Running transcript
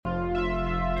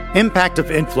Impact of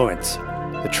Influence,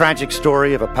 the tragic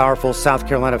story of a powerful South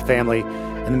Carolina family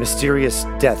and the mysterious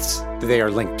deaths that they are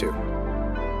linked to.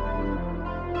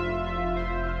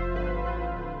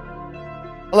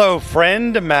 Hello,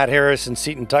 friend. Matt Harris and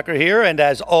Seton Tucker here, and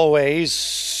as always,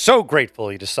 so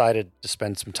grateful you decided to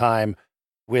spend some time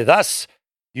with us.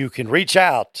 You can reach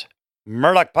out,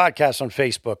 Murdoch Podcast on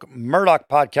Facebook,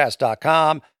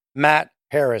 murdochpodcast.com, Matt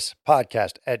Harris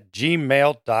Podcast at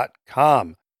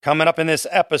gmail.com. Coming up in this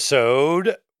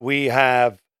episode, we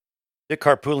have Dick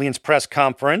Harpootlian's press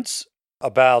conference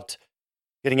about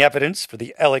getting evidence for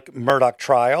the Alec Murdaugh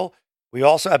trial. We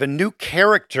also have a new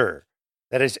character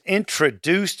that is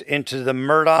introduced into the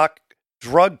Murdaugh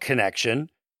drug connection.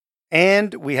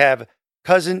 And we have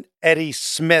cousin Eddie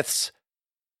Smith's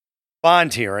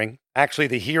bond hearing, actually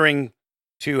the hearing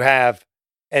to have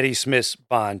Eddie Smith's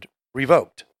bond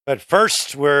revoked. But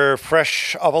first, we're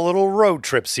fresh of a little road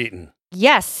trip, Seton.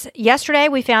 Yes. Yesterday,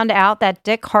 we found out that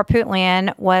Dick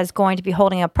Harpootlian was going to be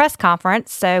holding a press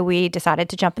conference, so we decided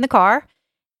to jump in the car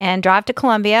and drive to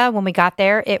Columbia. When we got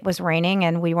there, it was raining,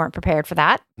 and we weren't prepared for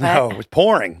that. No, it was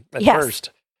pouring at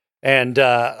first. And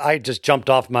I just jumped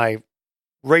off my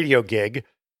radio gig,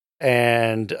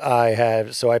 and I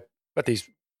put these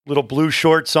little blue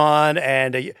shorts on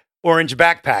and a orange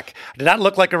backpack. I did not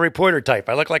look like a reporter type.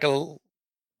 I look like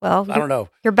I don't know.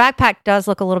 Your backpack does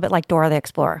look a little bit like Dora the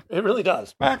Explorer. It really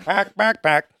does.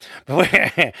 Backpack. Well,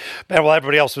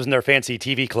 everybody else was in their fancy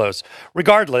TV clothes.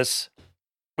 Regardless,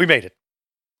 we made it.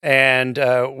 And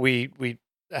we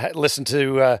listened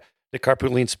to Dick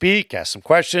Harpootlian speak, asked some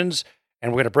questions,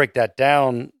 and we're going to break that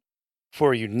down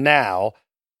for you now.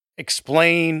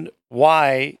 Explain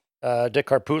why Dick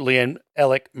Harpootlian,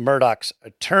 Alec Murdaugh's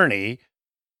attorney,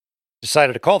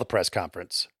 decided to call the press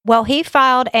conference. Well, he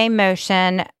filed a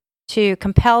motion to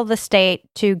compel the state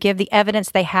to give the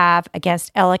evidence they have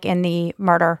against Alec in the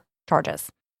murder charges.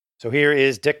 So here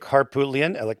is Dick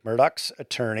Harpootlian, Alec Murdaugh's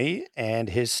attorney, and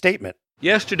his statement.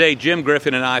 Yesterday, Jim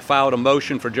Griffin and I filed a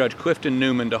motion for Judge Clifton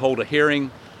Newman to hold a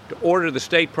hearing to order the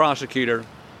state prosecutor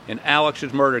in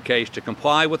Alec's murder case to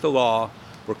comply with the law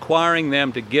requiring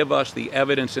them to give us the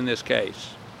evidence in this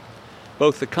case.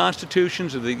 Both the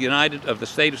constitutions of the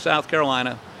state of South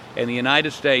Carolina and the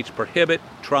United States prohibit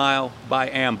trial by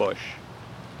ambush.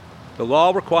 The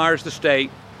law requires the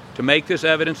state to make this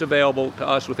evidence available to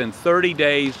us within 30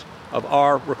 days of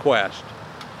our request.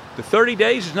 The 30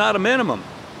 days is not a minimum,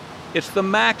 it's the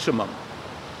maximum.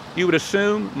 You would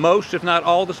assume most, if not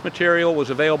all, this material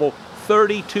was available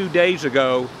 32 days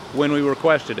ago when we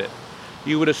requested it.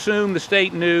 You would assume the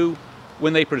state knew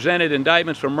when they presented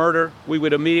indictments for murder, we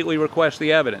would immediately request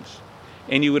the evidence.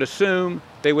 And you would assume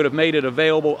they would have made it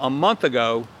available a month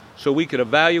ago so we could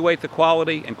evaluate the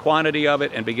quality and quantity of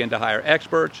it and begin to hire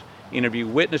experts, interview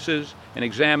witnesses, and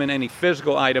examine any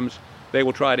physical items they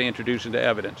will try to introduce into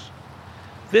evidence.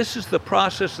 This is the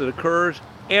process that occurs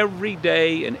every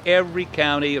day in every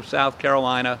county of South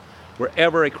Carolina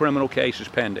wherever a criminal case is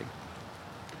pending.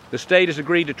 The state has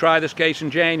agreed to try this case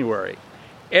in January.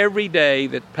 Every day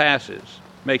that passes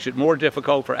makes it more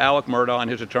difficult for Alec Murdaugh and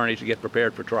his attorneys to get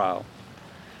prepared for trial.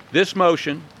 This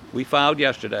motion, we filed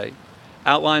yesterday,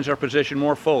 outlines our position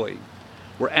more fully.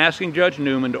 We're asking Judge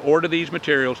Newman to order these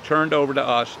materials turned over to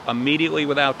us immediately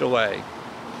without delay.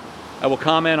 I will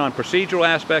comment on procedural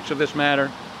aspects of this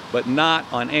matter, but not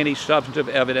on any substantive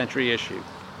evidentiary issue.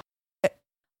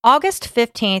 August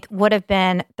 15th would have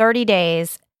been 30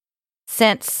 days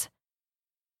since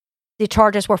the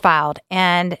charges were filed.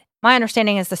 And my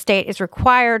understanding is the state is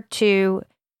required to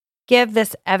give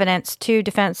this evidence to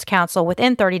defense counsel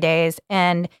within 30 days.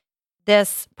 And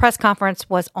this press conference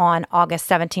was on August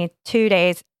 17th, 2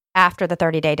 days after the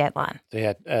 30-day deadline. They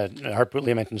had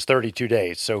Harpootlian mentions 32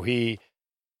 days. So he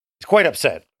is quite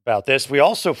upset about this. We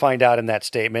also find out in that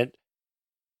statement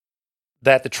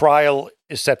that the trial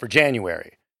is set for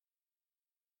January.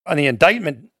 On the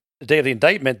indictment, the day of the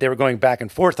indictment, they were going back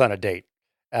and forth on a date.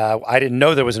 I didn't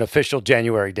know there was an official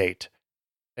January date.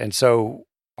 And so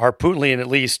Harpootlian at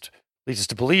least leads us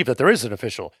to believe that there is an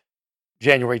official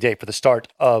January date for the start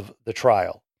of the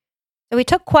trial. So we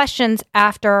took questions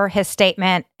after his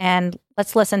statement, and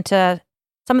let's listen to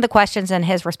some of the questions and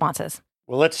his responses.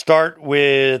 Well, let's start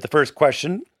with the first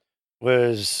question.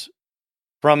 Was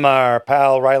from our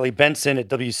pal Riley Benson at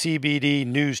WCBD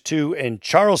News 2 in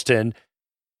Charleston.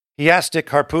 He asked Dick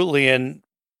Harpootlian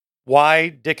why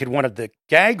Dick had wanted the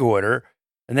gag order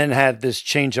and then had this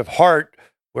change of heart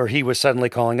where he was suddenly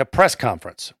calling a press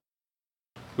conference.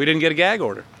 We didn't get a gag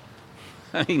order.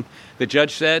 I mean, the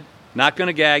judge said, not going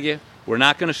to gag you. We're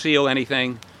not going to seal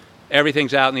anything.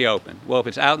 Everything's out in the open. Well, if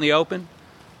it's out in the open,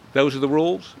 those are the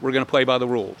rules. We're going to play by the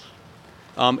rules.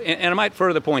 And I might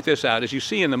further point this out. As you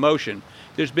see in the motion,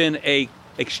 there's been a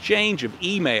exchange of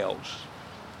emails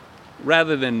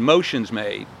rather than motions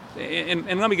made.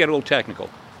 And let me get a little technical.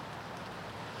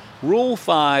 Rule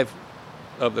 5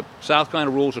 of the South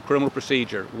Carolina Rules of Criminal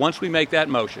Procedure, once we make that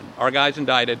motion, our guy's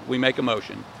indicted, we make a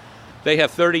motion, they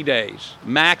have 30 days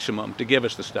maximum to give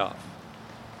us the stuff.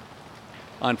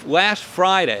 On last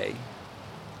Friday,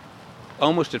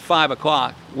 almost at 5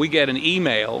 o'clock, we get an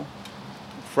email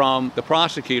from the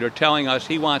prosecutor telling us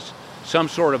he wants some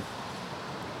sort of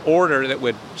order that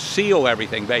would seal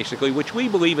everything, basically, which we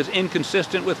believe is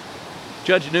inconsistent with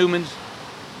Judge Newman's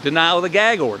denial of the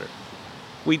gag order.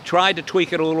 We tried to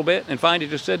tweak it a little bit and finally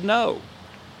just said no.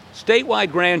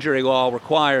 Statewide grand jury law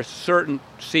requires certain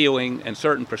sealing and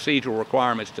certain procedural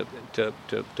requirements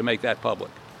to make that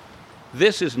public.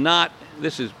 This is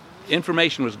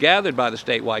information was gathered by the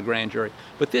statewide grand jury,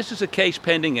 but this is a case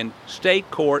pending in state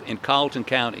court in Colleton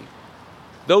County.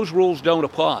 Those rules don't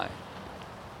apply.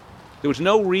 There was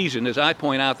no reason, as I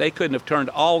point out, they couldn't have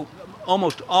turned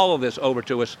almost all of this over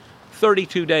to us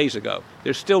 32 days ago.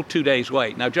 They're still 2 days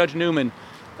late. Now, Judge Newman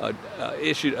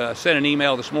sent an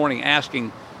email this morning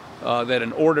asking that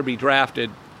an order be drafted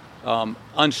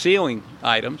unsealing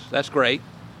items. That's great.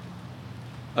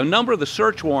 A number of the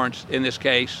search warrants in this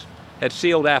case had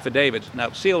sealed affidavits.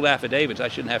 Now, sealed affidavits, I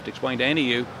shouldn't have to explain to any of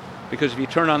you, because if you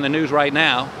turn on the news right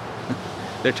now,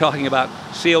 they're talking about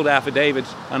sealed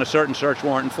affidavits on a certain search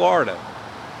warrant in Florida.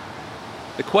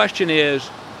 The question is,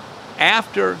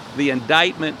 after the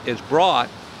indictment is brought,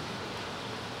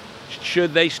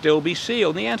 should they still be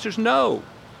sealed? And the answer is no.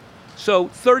 So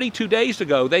 32 days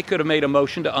ago, they could have made a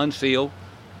motion to unseal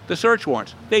the search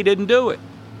warrants. They didn't do it.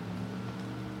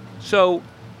 So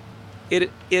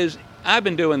I've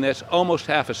been doing this almost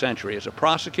half a century as a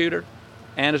prosecutor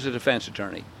and as a defense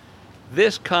attorney.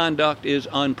 This conduct is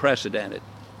unprecedented.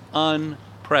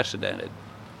 Unprecedented.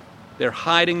 They're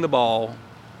hiding the ball.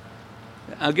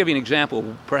 I'll give you an example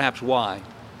of perhaps why.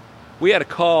 We had a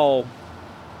call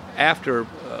after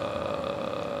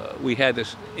we had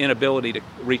this inability to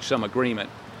reach some agreement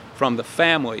from the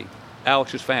family,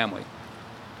 Alex's family.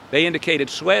 They indicated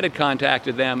SLED had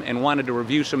contacted them and wanted to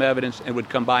review some evidence and would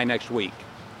come by next week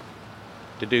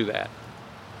to do that.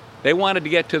 They wanted to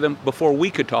get to them before we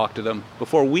could talk to them,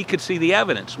 before we could see the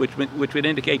evidence, which would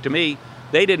indicate to me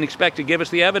they didn't expect to give us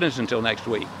the evidence until next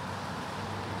week.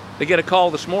 They get a call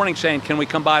this morning saying, "Can we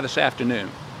come by this afternoon?"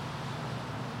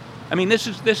 I mean, this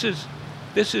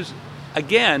is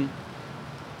again,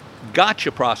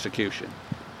 gotcha prosecution.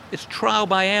 It's trial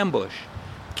by ambush.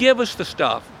 Give us the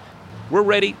stuff. We're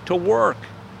ready to work,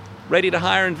 ready to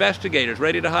hire investigators,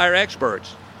 ready to hire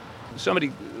experts.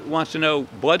 Somebody wants to know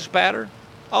blood spatter.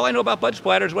 All I know about blood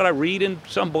splatter is what I read in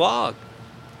some blog.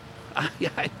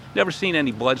 I've never seen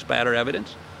any blood spatter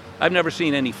evidence. I've never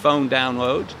seen any phone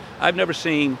downloads. I've never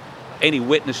seen any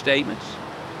witness statements.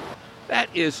 That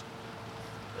is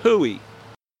hooey.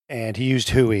 And he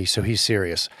used hooey, so he's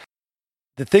serious.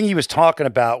 The thing he was talking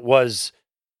about was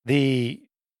the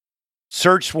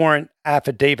search warrant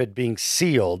affidavit being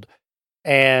sealed.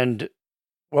 And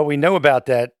what we know about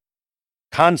that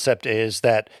concept is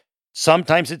that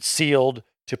sometimes it's sealed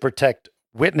to protect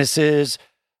witnesses.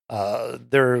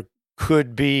 There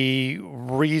could be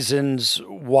reasons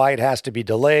why it has to be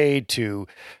delayed to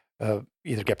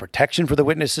either get protection for the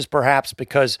witnesses, perhaps,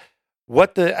 because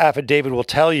what the affidavit will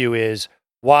tell you is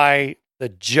why the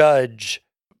judge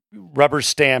rubber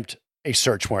stamped a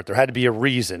search warrant. There had to be a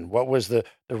reason. What was the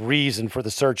reason for the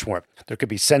search warrant? There could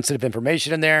be sensitive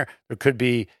information in there. There could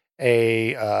be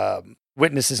a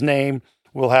witness's name.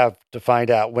 We'll have to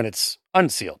find out when it's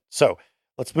unsealed. So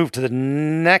let's move to the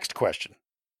next question.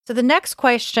 So the next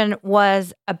question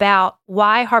was about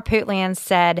why Harpootlian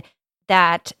said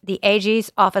that the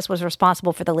AG's office was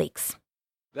responsible for the leaks.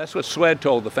 That's what SLED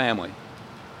told the family.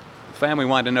 The family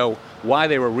wanted to know why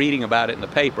they were reading about it in the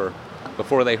paper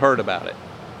before they heard about it.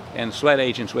 And SLED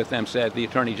agents with them said the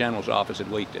Attorney General's office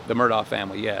had leaked it. The Murdaugh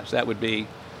family, yes. That would be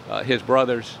his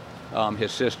brothers,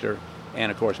 his sister,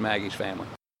 and, of course, Maggie's family.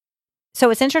 So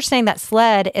it's interesting that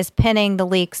SLED is pinning the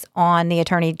leaks on the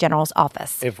Attorney General's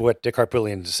office. If what Dick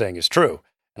Harpootlian is saying is true.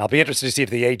 And I'll be interested to see if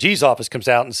the AG's office comes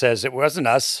out and says it wasn't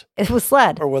us. It was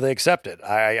SLED. Or will they accept it?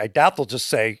 I doubt they'll just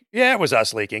say, yeah, it was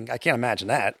us leaking. I can't imagine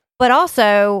that. But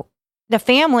also, the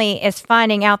family is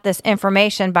finding out this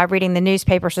information by reading the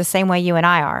newspapers the same way you and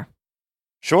I are.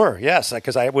 Sure, yes,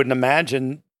 because I wouldn't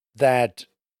imagine that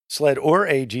SLED or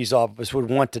AG's office would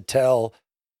want to tell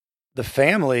the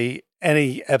family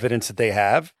any evidence that they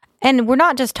have. And we're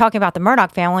not just talking about the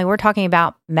Murdaugh family, we're talking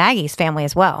about Maggie's family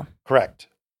as well. Correct.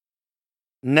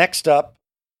 Next up,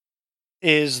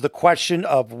 is the question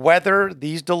of whether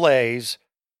these delays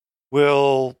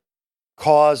will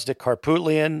cause Dick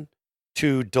Harpootlian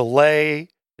to delay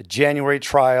the January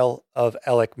trial of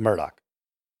Alec Murdaugh.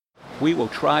 We will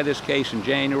try this case in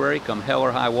January, come hell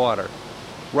or high water.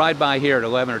 Ride by here at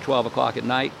 11 or 12 o'clock at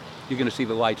night, you're going to see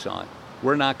the lights on.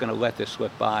 We're not going to let this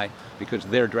slip by because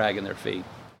they're dragging their feet.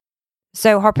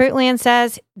 So Harpootlian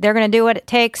says they're going to do what it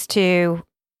takes to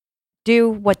do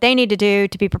what they need to do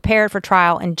to be prepared for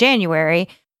trial in January.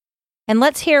 And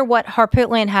let's hear what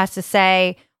Harpootlian has to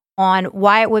say on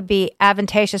why it would be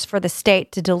advantageous for the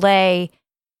state to delay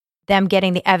them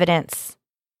getting the evidence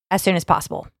as soon as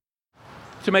possible.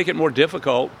 To make it more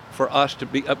difficult for us to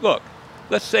be... look,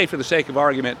 let's say for the sake of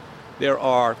argument, there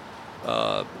are...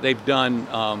 they've done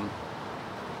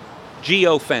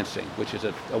geofencing, which is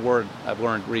a word I've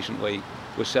learned recently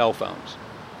with cell phones.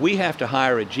 We have to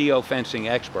hire a geofencing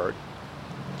expert.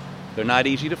 They're not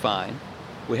easy to find.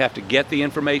 We have to get the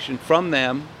information from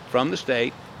them, from the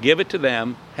state, give it to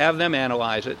them, have them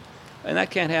analyze it, and that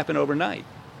can't happen overnight.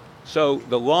 So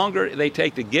the longer they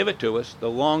take to give it to us, the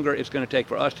longer it's going to take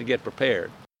for us to get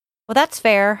prepared. Well, that's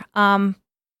fair,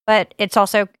 but it's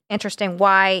also interesting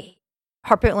why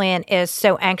Harpootlian is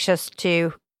so anxious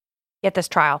to get this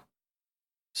trial.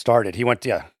 Started. He went,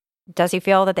 yeah. Does he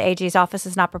feel that the AG's office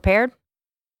is not prepared?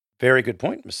 Very good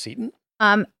point, Ms. Seaton.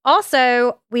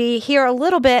 Also, we hear a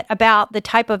little bit about the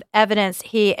type of evidence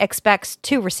he expects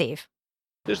to receive.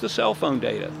 There's the cell phone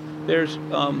data. There's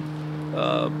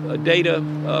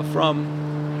data from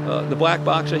the black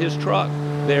box of his truck.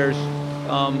 There's,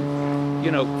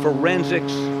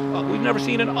 forensics. We've never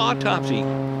seen an autopsy.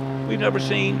 We've never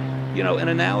seen, an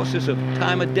analysis of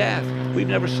time of death. We've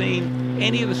never seen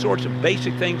any of the sorts of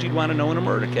basic things you'd want to know in a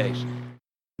murder case.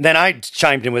 Then I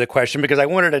chimed in with a question because I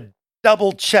wanted to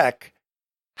double check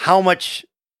how much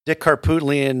Dick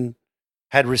Harpootlian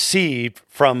had received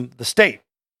from the state.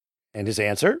 And his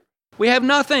answer? We have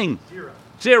nothing.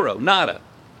 Zero. Nada.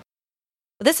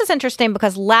 This is interesting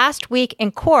because last week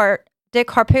in court, Dick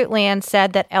Harpootlian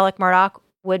said that Alec Murdaugh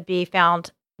would be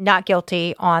found not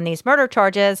guilty on these murder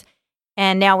charges.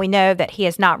 And now we know that he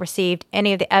has not received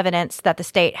any of the evidence that the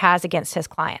state has against his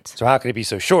clients. So how can he be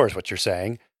so sure is what you're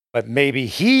saying? But maybe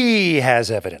he has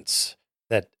evidence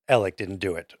that Alec didn't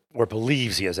do it, or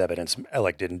believes he has evidence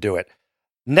Alec didn't do it.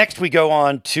 Next, we go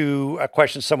on to a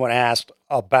question someone asked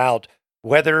about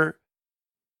whether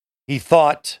he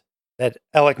thought that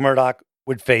Alec Murdaugh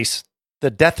would face the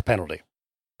death penalty.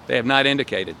 They have not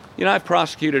indicated. I've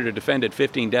prosecuted or defended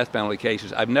 15 death penalty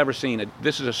cases. I've never seen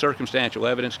this is a circumstantial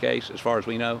evidence case, as far as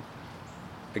we know.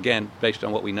 Again, based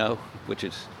on what we know, which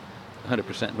is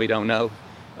 100% we don't know.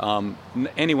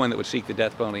 Anyone that would seek the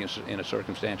death penalty in a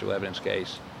circumstantial evidence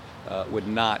case would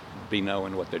not be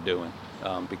knowing what they're doing,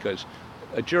 because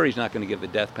a jury's not going to give the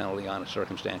death penalty on a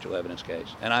circumstantial evidence case.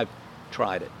 And I've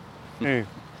tried it.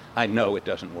 I know it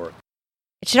doesn't work.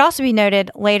 It should also be noted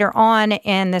later on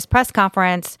in this press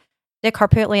conference, Dick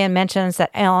Harpootlian mentions that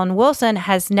Alan Wilson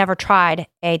has never tried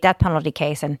a death penalty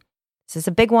case. And this is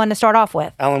a big one to start off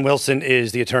with. Alan Wilson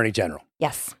is the Attorney General.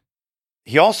 Yes.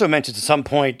 He also mentioned at some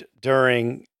point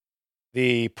during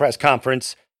the press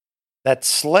conference that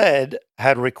SLED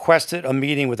had requested a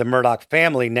meeting with the Murdaugh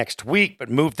family next week,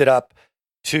 but moved it up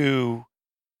to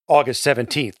August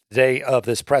 17th, the day of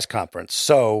this press conference.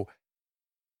 So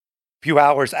a few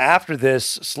hours after this,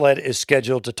 SLED is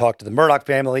scheduled to talk to the Murdaugh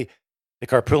family.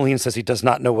 Dick Harpootlian says he does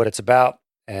not know what it's about,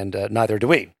 and neither do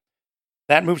we.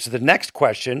 That moves to the next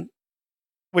question,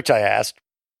 which I asked,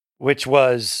 which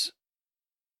was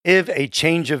if a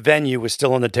change of venue was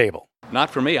still on the table.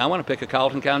 Not for me. I want to pick a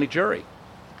Colleton County jury.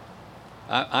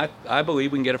 I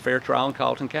believe we can get a fair trial in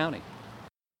Colleton County.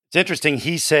 It's interesting.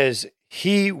 He says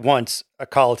he wants a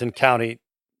Colleton County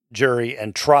jury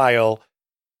and trial.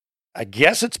 I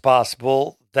guess it's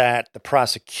possible that the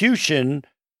prosecution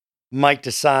might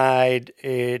decide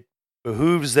it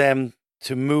behooves them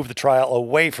to move the trial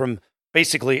away from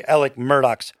basically Alec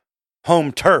Murdaugh's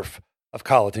home turf of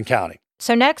Colleton County.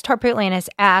 So next, Harpootlian is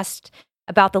asked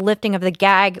about the lifting of the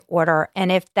gag order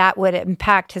and if that would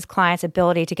impact his client's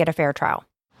ability to get a fair trial.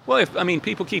 Well,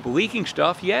 people keep leaking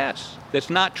stuff, yes. That's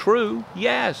not true,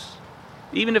 yes.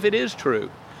 Even if it is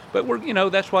true. But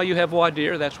that's why you have voir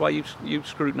dire. That's why you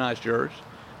scrutinize jurors.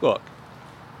 Look,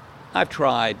 I've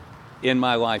tried in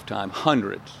my lifetime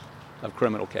hundreds of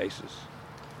criminal cases,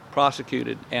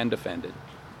 prosecuted and defended.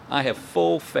 I have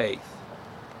full faith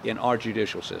in our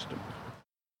judicial system.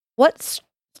 What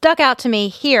stuck out to me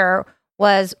here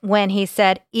was when he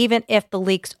said, even if the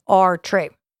leaks are true,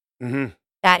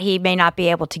 that he may not be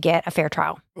able to get a fair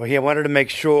trial. Well, he wanted to make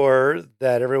sure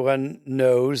that everyone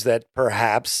knows that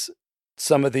perhaps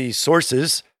some of these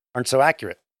sources aren't so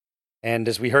accurate. And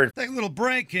as we heard, take a little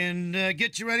break and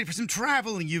get you ready for some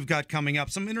traveling you've got coming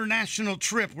up, some international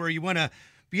trip where you want to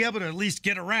be able to at least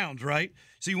get around, right?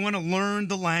 So you want to learn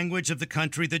the language of the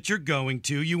country that you're going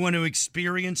to. You want to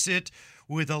experience it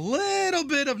with a little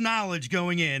bit of knowledge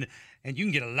going in. And you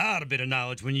can get a lot of bit of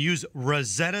knowledge when you use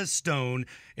Rosetta Stone.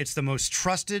 It's the most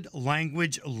trusted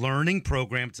language learning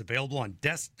program. It's available on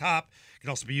desktop. It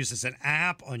can also be used as an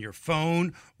app on your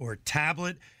phone or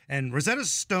tablet. And Rosetta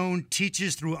Stone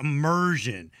teaches through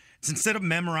immersion. It's instead of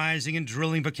memorizing and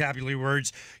drilling vocabulary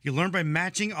words, you learn by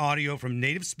matching audio from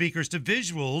native speakers to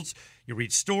visuals. You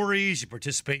read stories, you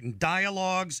participate in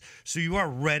dialogues, so you are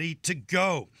ready to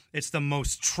go. It's the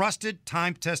most trusted,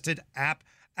 time-tested app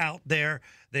out there.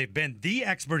 They've been the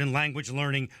expert in language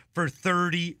learning for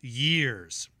 30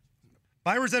 years.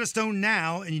 Buy Rosetta Stone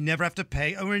now, and you never have to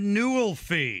pay a renewal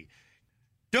fee.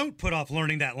 Don't put off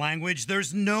learning that language.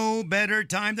 There's no better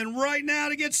time than right now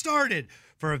to get started.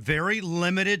 For a very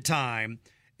limited time,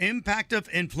 Impact of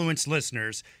Influence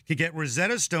listeners can get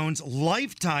Rosetta Stone's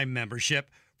lifetime membership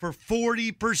for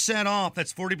 40% off.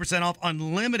 That's 40% off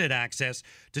unlimited access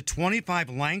to 25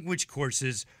 language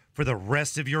courses for the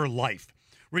rest of your life.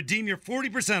 Redeem your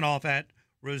 40% off at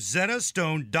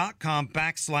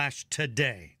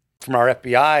rosettastone.com/today. from our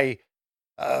FBI,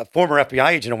 former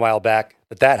FBI agent a while back,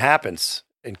 that happens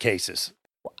in cases.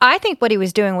 I think what he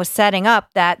was doing was setting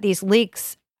up that these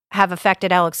leaks have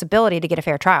affected Alec's ability to get a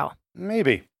fair trial.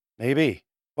 Maybe.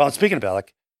 Well, speaking of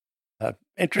Alec,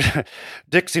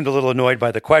 Dick seemed a little annoyed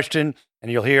by the question,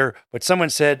 and you'll hear what someone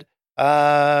said,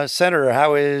 Senator,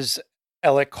 how is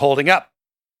Alec holding up?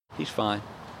 He's fine.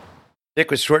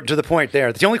 Dick was short and to the point there.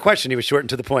 That's the only question he was short and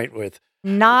to the point with.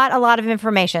 Not a lot of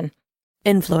information.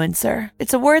 Influencer.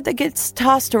 It's a word that gets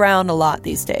tossed around a lot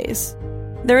these days.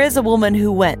 There is a woman who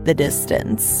went the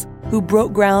distance, who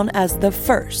broke ground as the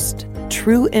first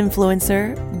true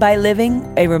influencer by living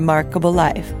a remarkable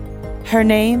life. Her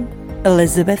name,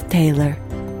 Elizabeth Taylor.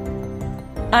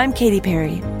 I'm Katy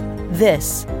Perry.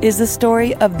 This is the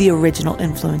story of the original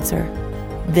influencer.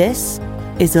 This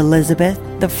is Elizabeth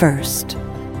the First.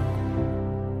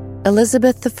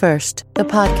 Elizabeth the First, the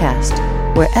podcast,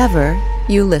 wherever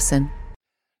you listen.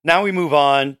 Now we move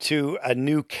on to a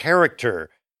new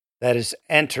character that has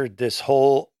entered this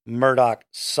whole Murdaugh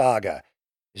saga.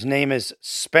 His name is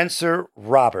Spencer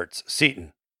Roberts.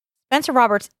 Seton. Spencer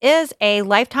Roberts is a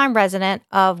lifetime resident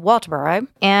of Walterboro,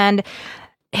 and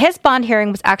his bond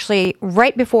hearing was actually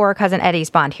right before Cousin Eddie's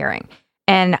bond hearing.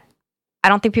 And I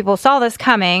don't think people saw this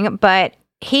coming, but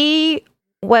he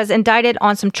was indicted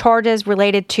on some charges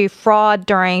related to fraud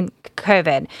during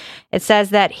COVID. It says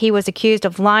that he was accused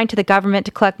of lying to the government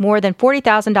to collect more than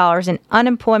 $40,000 in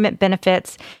unemployment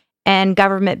benefits and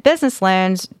government business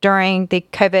loans during the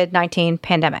COVID-19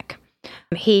 pandemic.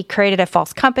 He created a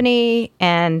false company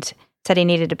and said he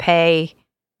needed to pay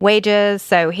wages,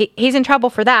 so he's in trouble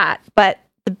for that. But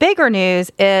the bigger news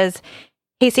is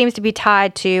he seems to be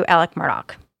tied to Alec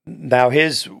Murdaugh. Now,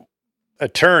 his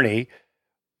attorney,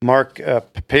 Mark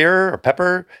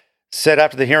Pepper, said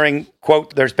after the hearing,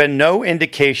 quote, "There's been no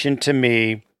indication to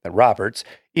me that Roberts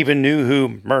even knew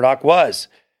who Murdaugh was.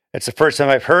 It's the first time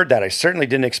I've heard that. I certainly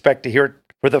didn't expect to hear it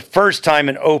for the first time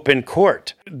in open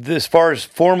court. As far as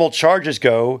formal charges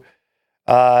go,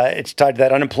 it's tied to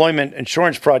that unemployment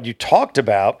insurance fraud you talked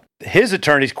about. His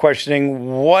attorney's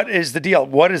questioning, what is the deal?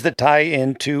 What is the tie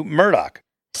into Murdaugh?"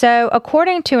 So,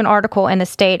 according to an article in The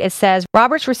State, it says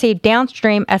Roberts received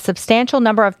downstream a substantial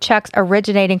number of checks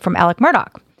originating from Alec Murdaugh.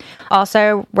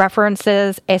 Also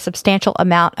references a substantial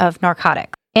amount of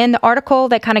narcotic. In the article,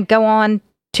 they kind of go on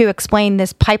to explain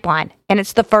this pipeline, and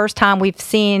it's the first time we've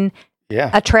seen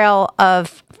a trail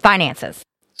of finances.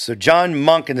 So John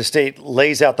Monk in The State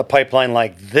lays out the pipeline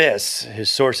like this. His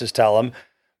sources tell him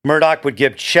Murdaugh would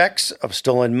give checks of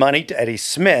stolen money to Eddie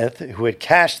Smith, who would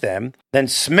cash them. Then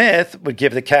Smith would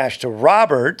give the cash to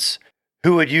Roberts,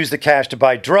 who would use the cash to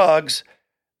buy drugs.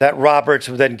 That Roberts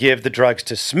would then give the drugs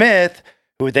to Smith,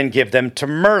 who would then give them to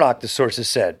Murdaugh, the sources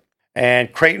said.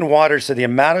 And Creighton Waters said the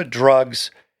amount of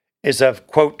drugs is of,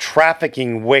 quote,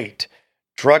 trafficking weight.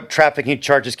 Drug trafficking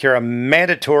charges carry a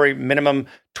mandatory minimum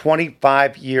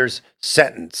 25 years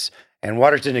sentence. And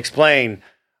Waters didn't explain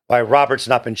why Roberts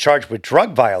not been charged with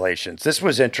drug violations. This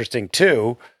was interesting,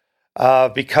 too,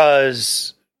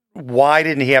 because why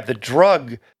didn't he have the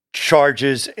drug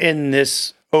charges in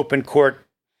this open court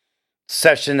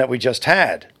session that we just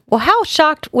had? Well, how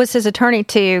shocked was his attorney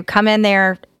to come in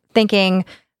there thinking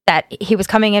that he was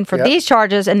coming in for these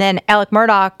charges, and then Alec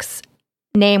Murdaugh's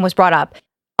name was brought up.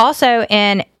 Also,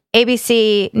 in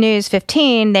ABC News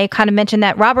 15, they kind of mentioned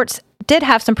that Roberts did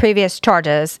have some previous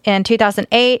charges. In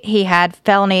 2008, he had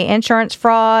felony insurance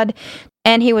fraud,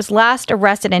 and he was last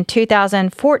arrested in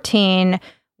 2014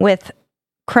 with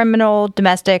criminal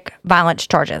domestic violence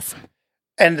charges.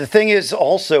 And the thing is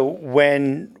also,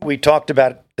 when we talked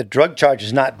about the drug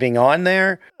charges not being on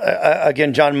there,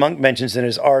 again, John Monk mentions in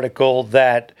his article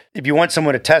that if you want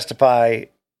someone to testify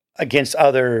against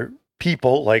other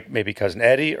people, like maybe Cousin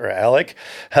Eddie or Alec,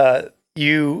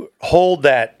 you hold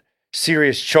that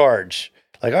serious charge.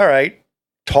 Like, all right,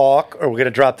 talk, or we're going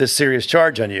to drop this serious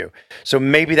charge on you. So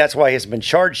maybe that's why he hasn't been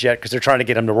charged yet, because they're trying to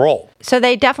get him to roll. So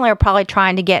they definitely are probably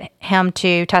trying to get him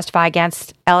to testify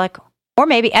against Alec, or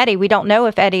maybe Eddie. We don't know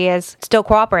if Eddie is still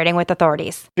cooperating with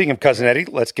authorities. Speaking of Cousin Eddie,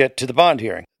 let's get to the bond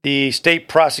hearing. The state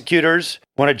prosecutors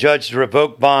want a judge to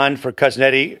revoke bond for Cousin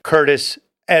Eddie Curtis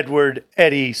Edward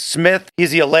Eddie Smith.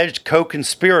 He's the alleged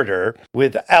co-conspirator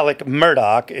with Alec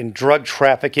Murdaugh in drug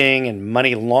trafficking and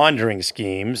money laundering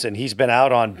schemes, and he's been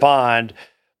out on bond,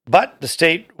 but the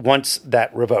state wants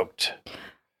that revoked.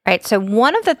 Right. So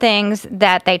one of the things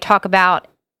that they talk about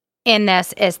in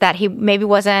this is that he maybe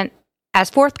wasn't as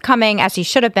forthcoming as he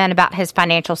should have been about his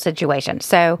financial situation.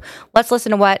 So let's listen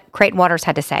to what Creighton Waters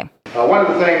had to say. One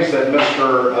of the things that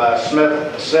Mr.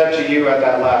 Smith said to you at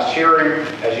that last hearing,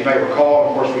 as you may recall,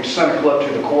 of course we've sent a clip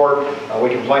to the court. We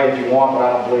can play it if you want, but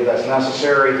I don't believe that's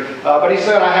necessary. But he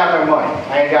said, I have no money.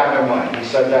 I ain't got no money. He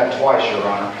said that twice, Your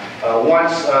Honor.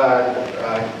 Once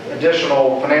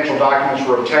additional financial documents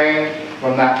were obtained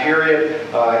from that period,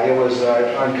 it was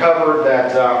uncovered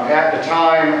that at the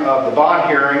time of the bond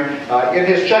hearing, in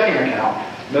his checking account,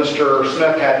 Mr.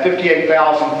 Smith had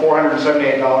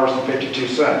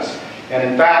 $58,478.52. And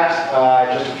in fact,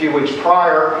 just a few weeks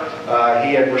prior,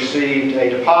 he had received a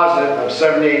deposit of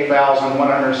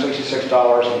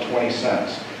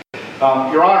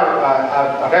 $78,166.20. Your Honor,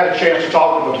 I've had a chance to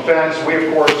talk with the defense. We,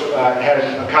 of course, had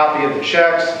a copy of the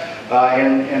checks,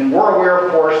 and we're aware,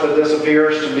 of course, that this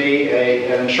appears to be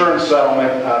an insurance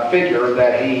settlement figure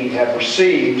that he had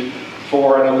received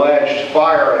for an alleged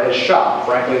fire at his shop,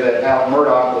 frankly, that Alec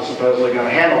Murdaugh was supposedly going to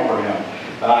handle for him.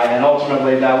 And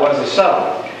ultimately, that was a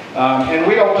settlement. And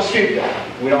we don't dispute that.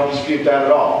 We don't dispute that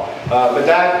at all. But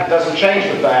that doesn't change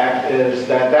the fact is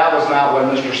that that was not what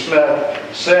Mr. Smith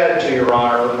said to Your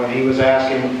Honor when he was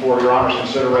asking for Your Honor's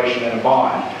consideration in a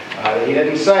bond. He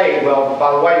didn't say, well,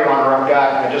 by the way, Your Honor,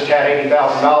 I just had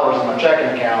 $80,000 in my checking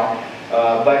account,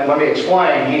 but let me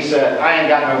explain. He said, I ain't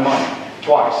got no money,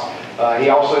 twice. He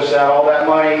also said all that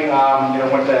money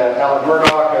went to Alec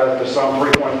Murdaugh to some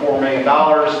 $3.4 million.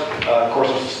 Of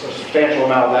course, a substantial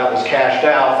amount of that was cashed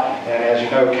out, and as you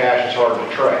know, cash is hard to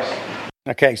trace.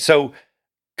 Okay, so a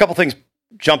couple things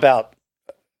jump out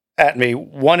at me.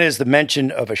 One is the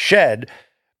mention of a shed,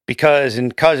 because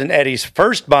in Cousin Eddie's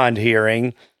first bond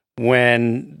hearing,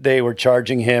 when they were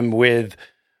charging him with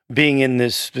being in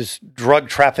this drug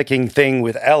trafficking thing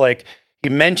with Alec, he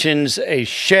mentions a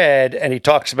shed, and he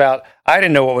talks about, I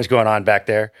didn't know what was going on back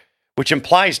there, which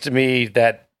implies to me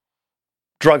that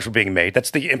drugs were being made. That's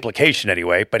the implication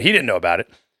anyway, but he didn't know about it.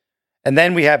 And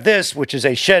then we have this, which is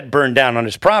a shed burned down on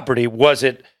his property. Was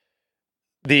it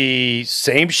the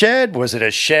same shed? Was it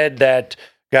a shed that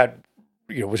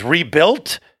was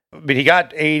rebuilt? I mean, he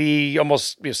got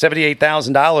almost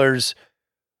 $78,000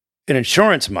 in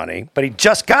insurance money, but he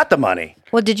just got the money.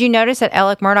 Well, did you notice that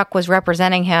Alec Murdaugh was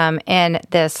representing him in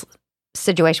this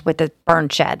situation with the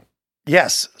burned shed?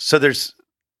 Yes. So there's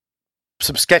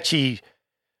some sketchy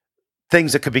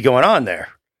things that could be going on there.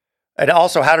 And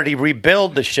also, how did he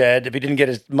rebuild the shed if he didn't get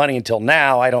his money until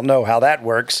now? I don't know how that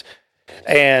works.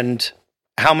 And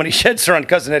how many sheds are on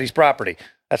Cousin Eddie's property?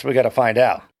 That's what we got to find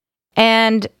out.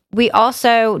 And we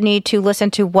also need to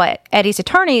listen to what Eddie's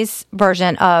attorney's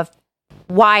version of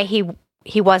why he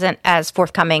wasn't as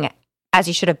forthcoming as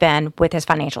he should have been with his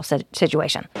financial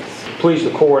situation. Please,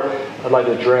 the court, I'd like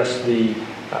to address the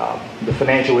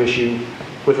financial issue.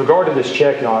 With regard to this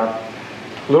check, Your Honor,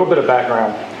 a little bit of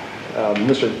background.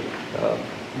 Mr.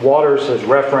 Waters has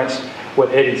referenced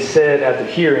what Eddie said at the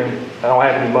hearing, I don't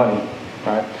have any money.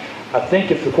 Right? I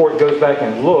think if the court goes back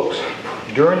and looks,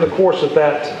 during the course of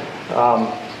that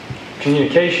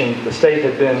communication, the state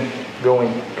had been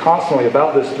going constantly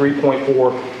about this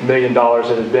 $3.4 million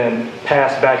that had been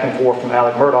passed back and forth from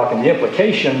Alec Murdaugh, and the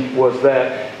implication was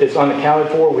that it's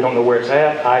unaccounted for, we don't know where it's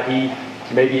at, i.e.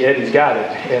 maybe Eddie's got it.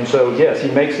 And so, yes,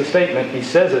 he makes the statement, he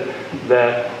says it,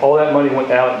 that all that money went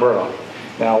to Alec Murdaugh.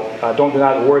 Now, I don't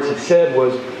deny the words he said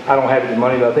was, I don't have any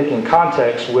money, but I think in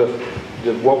context with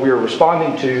what we were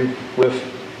responding to with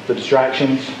the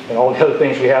distractions and all the other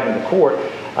things we have in the court,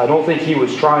 I don't think he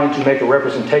was trying to make a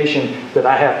representation that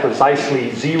I have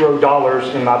precisely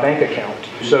 $0 in my bank account.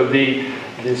 So the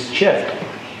this check.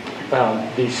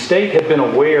 The state had been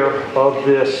aware of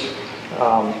this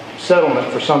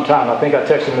settlement for some time. I think I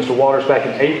texted Mr. Waters back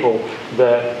in April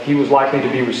that he was likely to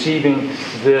be receiving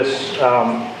this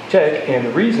check, and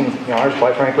the reason,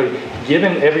 quite frankly,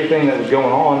 given everything that was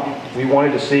going on, we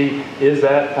wanted to see, is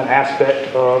that an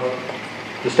aspect of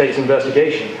the state's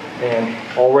investigation? And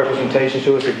all representations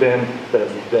to us have been that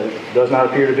it does not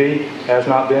appear to be, has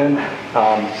not been.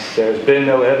 There's been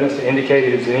no evidence to indicate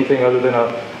it is anything other than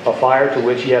a fire to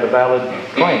which he had a valid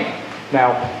claim.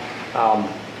 Now,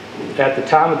 at the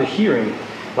time of the hearing,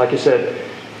 like I said,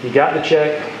 he got the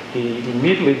check. He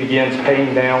immediately begins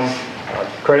paying down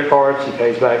credit cards. He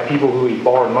pays back people who he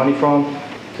borrowed money from.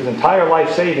 His entire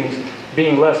life savings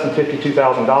being less than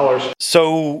 $52,000.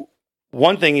 So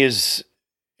one thing is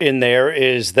in there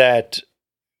is that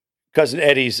Cousin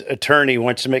Eddie's attorney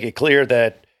wants to make it clear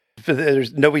that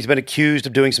nobody's been accused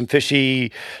of doing some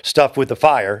fishy stuff with the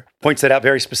fire. Points that out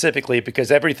very specifically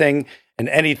because everything and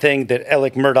anything that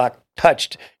Alec Murdaugh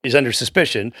touched is under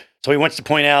suspicion. So he wants to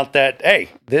point out that, hey,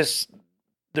 there's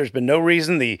been no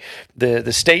reason.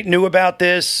 The state knew about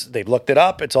this. They've looked it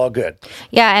up. It's all good.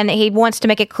 Yeah, and he wants to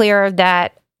make it clear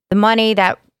that the money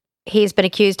that he's been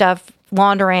accused of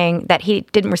laundering, that he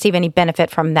didn't receive any benefit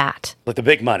from that. Like the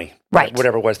big money. Right.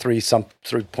 Whatever it was, 3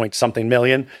 point something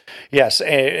million. Yes,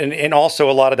 and also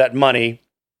a lot of that money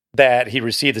that he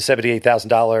received, the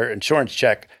 $78,000 insurance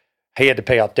check, he had to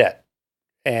pay off debt.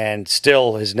 And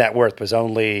still his net worth was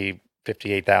only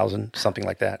 $58,000, something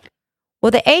like that.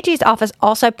 Well, the AG's office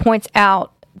also points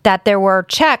out that there were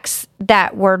checks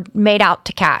that were made out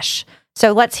to cash.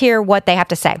 So let's hear what they have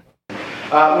to say.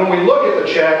 When we look at the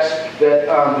checks that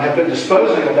have been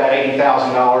disposing of that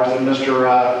 $80,000 that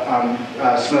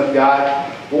Mr. Smith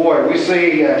got, boy, we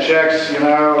see checks,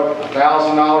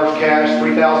 $1,000 cash,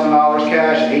 $3,000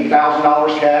 cash,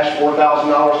 $8,000 cash,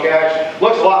 $4,000 cash.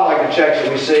 Looks a lot like the checks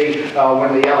that we see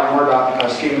when the Alec Murdaugh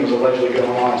scheme was allegedly going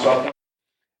on.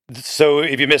 So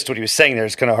if you missed what he was saying there,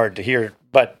 it's kind of hard to hear.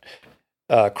 But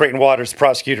Creighton Waters, the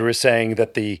prosecutor, is saying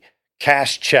that the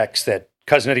cash checks that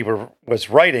Cousin Eddie was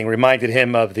writing reminded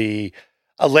him of the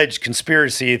alleged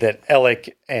conspiracy that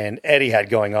Alec and Eddie had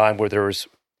going on, where there was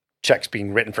checks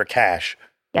being written for cash.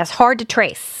 Yes, hard to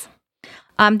trace.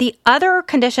 The other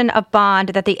condition of bond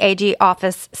that the AG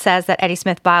office says that Eddie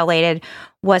Smith violated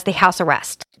was the house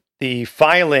arrest. The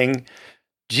filing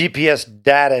GPS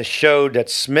data showed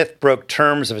that Smith broke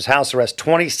terms of his house arrest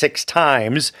 26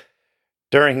 times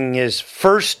during his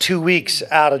first 2 weeks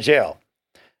out of jail.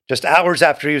 Just hours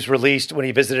after he was released, when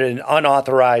he visited an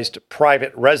unauthorized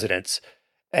private residence,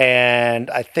 and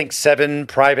I think 7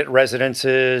 private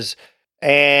residences,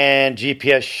 and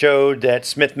GPS showed that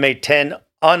Smith made 10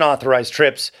 unauthorized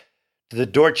trips to the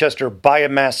Dorchester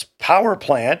biomass power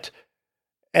plant,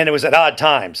 and it was at odd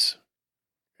times.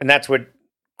 And that's what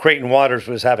Creighton Waters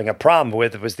was having a problem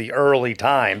with. It was the early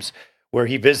times where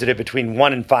he visited between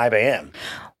 1 and 5 a.m.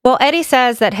 Well, Eddie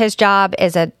says that his job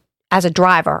is as a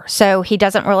driver. So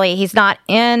he's not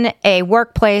in a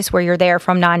workplace where you're there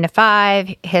from 9 to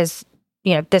 5. This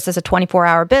is a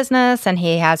 24-hour business, and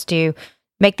he has to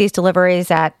make these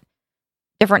deliveries at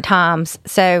different times.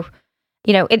 So,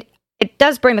 it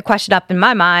does bring the question up in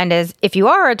my mind is, if you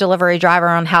are a delivery driver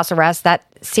on house arrest, that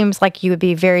seems like you would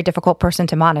be a very difficult person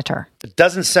to monitor. It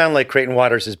doesn't sound like Creighton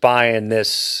Waters is buying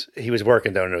this. He was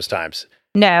working during those times.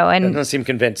 No, and doesn't seem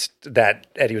convinced that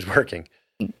Eddie was working.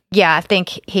 Yeah, I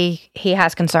think he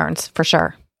has concerns for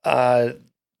sure.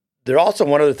 There also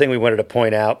one other thing we wanted to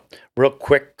point out, real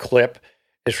quick clip,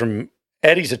 is from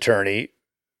Eddie's attorney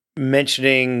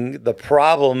mentioning the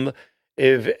problem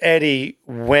if Eddie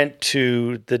went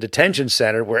to the detention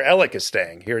center where Alec is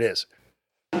staying. Here it is.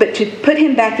 But to put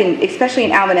him back in, especially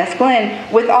in Alvin S.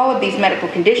 Glenn, with all of these medical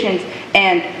conditions,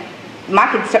 and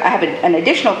my concern, I have an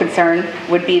additional concern,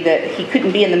 would be that he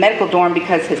couldn't be in the medical dorm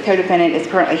because his co-defendant is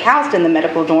currently housed in the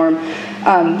medical dorm,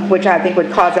 which I think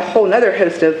would cause a whole other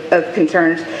host of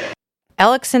concerns.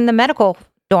 Alec's in the medical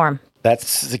dorm.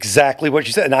 That's exactly what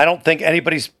you said, and I don't think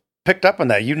anybody's picked up on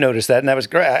that. You noticed that, and that was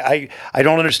great. I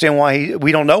don't understand why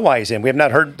we don't know why he's in. We have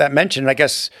not heard that mentioned. I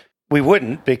guess we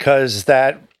wouldn't, because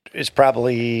that is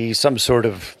probably some sort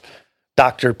of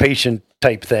doctor-patient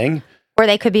type thing. Or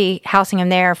they could be housing him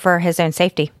there for his own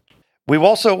safety. We've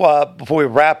also, before we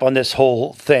wrap on this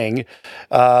whole thing,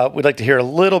 we'd like to hear a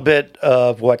little bit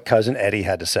of what Cousin Eddie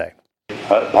had to say.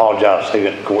 I apologize for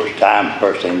taking the court's time,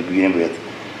 first thing to begin with.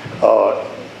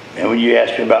 And when you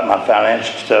asked me about my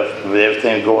financial stuff, with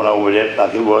everything going on with it,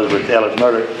 like it was with Alec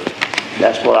Murdaugh,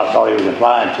 that's what I thought he was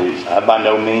implying to. I by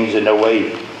no means, in no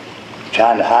way,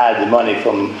 trying to hide the money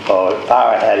from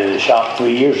fire I had in the shop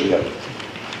 3 years ago.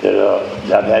 that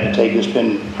I've had to take and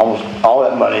spend almost all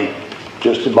that money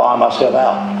just to bond myself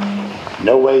out.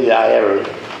 No way that I ever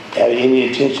had any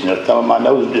intention of thumbing my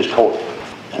nose at this court.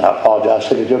 And I apologize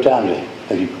for your time today.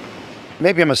 Thank you.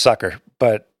 Maybe I'm a sucker,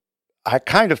 but I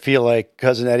kind of feel like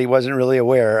Cousin Eddie wasn't really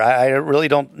aware. I really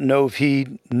don't know if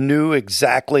he knew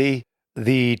exactly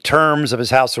the terms of his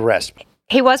house arrest.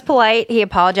 He was polite. He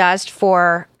apologized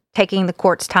for taking the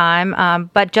court's time,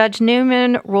 but Judge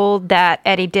Newman ruled that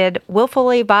Eddie did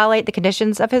willfully violate the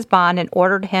conditions of his bond and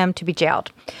ordered him to be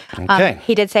jailed. Okay.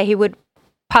 He did say he would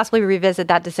possibly revisit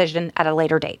that decision at a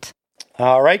later date.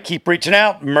 All right, keep reaching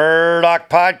out. Murdoch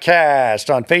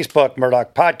Podcast on Facebook,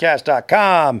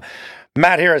 murdochpodcast.com,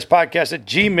 Matt Harris Podcast at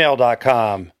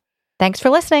gmail.com. Thanks for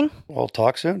listening. We'll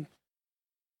talk soon.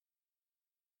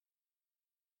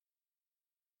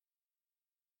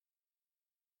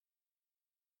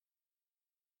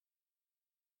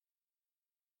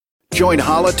 Join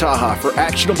Hala Taha for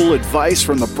actionable advice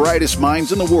from the brightest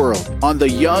minds in the world on the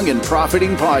Young and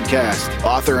Profiting Podcast.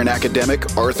 Author and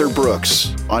academic Arthur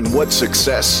Brooks on what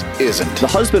success isn't. The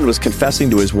husband was confessing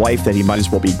to his wife that he might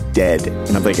as well be dead.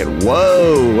 And I'm thinking,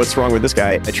 whoa, what's wrong with this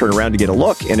guy? I turn around to get a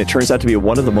look, and it turns out to be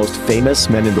one of the most famous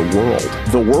men in the world.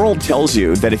 The world tells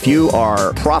you that if you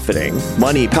are profiting,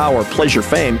 money, power, pleasure,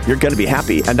 fame, you're going to be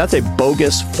happy. And that's a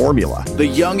bogus formula. The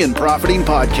Young and Profiting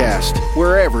Podcast,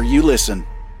 wherever you listen.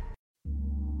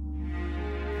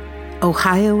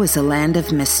 Ohio is a land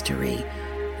of mystery,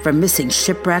 from missing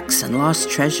shipwrecks and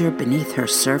lost treasure beneath her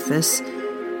surface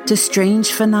to strange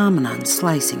phenomenon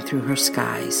slicing through her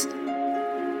skies.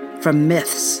 From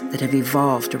myths that have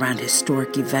evolved around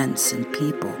historic events and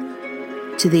people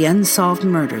to the unsolved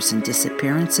murders and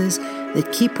disappearances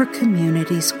that keep her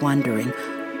communities wondering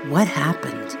what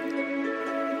happened.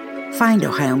 Find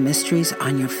Ohio Mysteries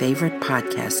on your favorite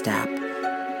podcast app,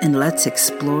 and let's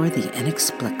explore the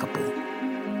inexplicable.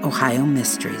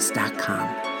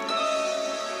 OhioMysteries.com.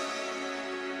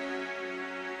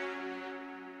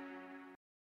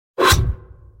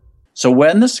 So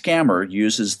when the scammer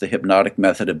uses the hypnotic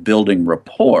method of building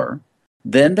rapport,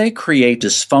 then they create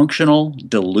dysfunctional,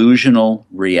 delusional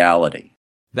reality.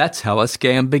 That's how a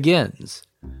scam begins,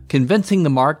 convincing the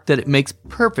mark that it makes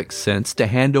perfect sense to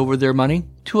hand over their money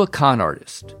to a con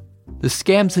artist. The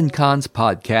Scams and Cons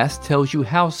podcast tells you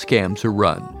how scams are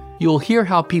run. You'll hear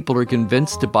how people are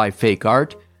convinced to buy fake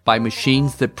art, buy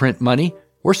machines that print money,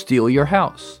 or steal your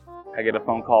house. I get a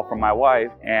phone call from my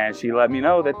wife, and she let me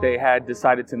know that they had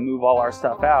decided to move all our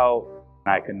stuff out.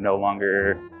 I could no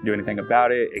longer do anything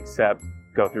about it except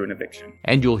go through an eviction.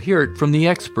 And you'll hear it from the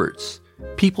experts,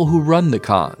 people who run the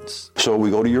cons. So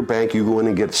we go to your bank, you go in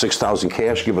and get $6,000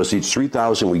 cash, give us each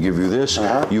 $3,000, we give you this.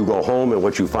 You go home, and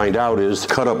what you find out is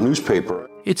cut up newspaper.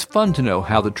 It's fun to know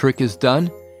how the trick is done.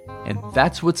 And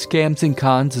that's what Scams and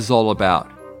Cons is all about.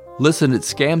 Listen at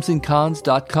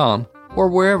scamsandcons.com or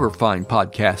wherever fine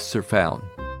podcasts are found.